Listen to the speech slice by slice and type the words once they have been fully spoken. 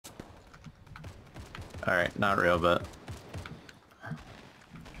Alright, not real, but...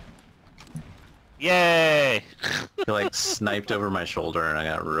 Yay! He like sniped over my shoulder and I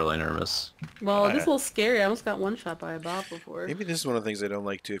got really nervous. Well, this is a little scary. I almost got one shot by a bot before. Maybe this is one of the things I don't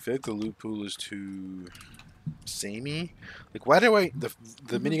like too. I feel like the loot pool is too samey. Like, why do I... The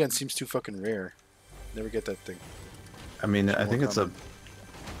minigun seems too fucking rare. Never get that thing. I mean, I think it's common.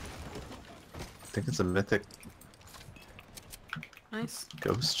 a mythic Nice.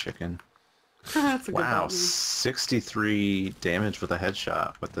 ghost chicken. That's a good Wow, bot. 63 damage with a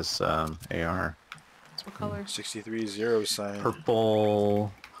headshot with this AR. What color? 63-0 sign.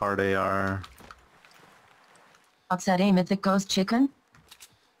 Purple hard AR. What's that, a mythic ghost chicken?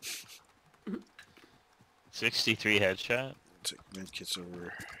 63 headshot. Medkits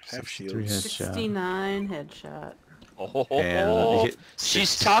over half 63 shields. headshot. 69 headshot. Oh, And hit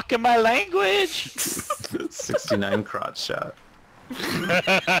she's talking my language. 69 crotch shot.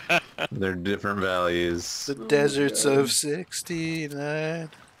 They're different values. The deserts of 69.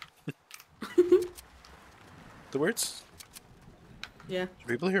 The words? Yeah. Are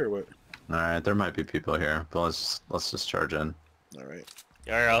people here or what? Alright, there might be people here, but let's just charge in. Alright.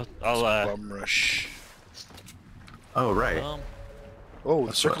 Yeah, I'll Bum rush. Oh, right. Oh, the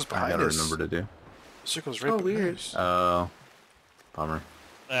That's circle's what I behind gotta us. remember to do. The circle's right Oh, behind weird. us. Oh, bummer.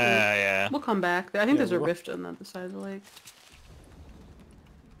 yeah. We'll come back. I think Yeah, there's a we will. rift on the other side of the lake.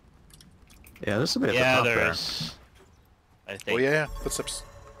 Yeah, this will be at Yeah, the top there's. I Oh think. yeah, footsteps.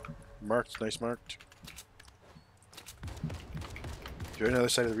 Marked, nice marked. You're on the other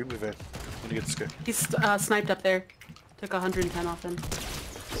side of the reboot van. I'm gonna get this guy. He's sniped up there. Took 110 off him.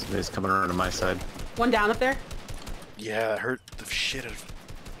 there. Somebody's coming around to my side. One down up there. Yeah, that hurt the shit out of him.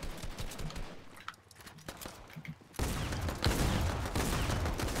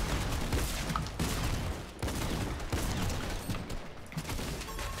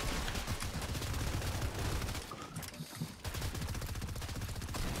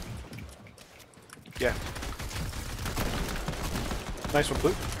 Yeah. Nice one,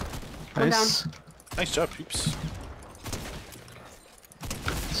 Blue. One Nice. Nice job, peeps.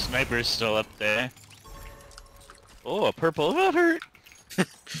 Sniper's still up there. Oh, a purple. That hurt.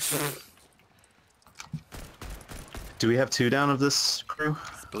 Do we have 2 down of this crew?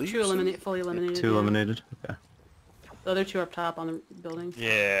 Believe Two so. fully eliminated. 2 yeah. eliminated? Okay. The other two are up top on the building.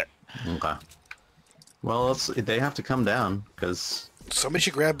 Yeah. Okay. Well, they have to come down, because... Somebody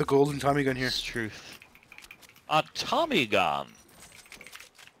should grab the golden Tommy gun here. It's truth. A Tommy gun.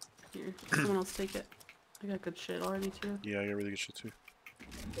 Here, someone else take it. I got good shit already too. Yeah, I got really good shit too.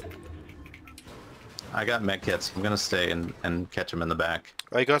 I got med kits. I'm gonna stay and catch him in the back.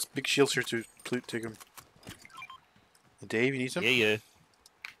 I got big shields here too. Please take them. Dave, you need some? Yeah.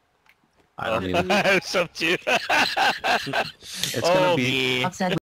 I don't need I have some too. It's gonna be... me. What's that?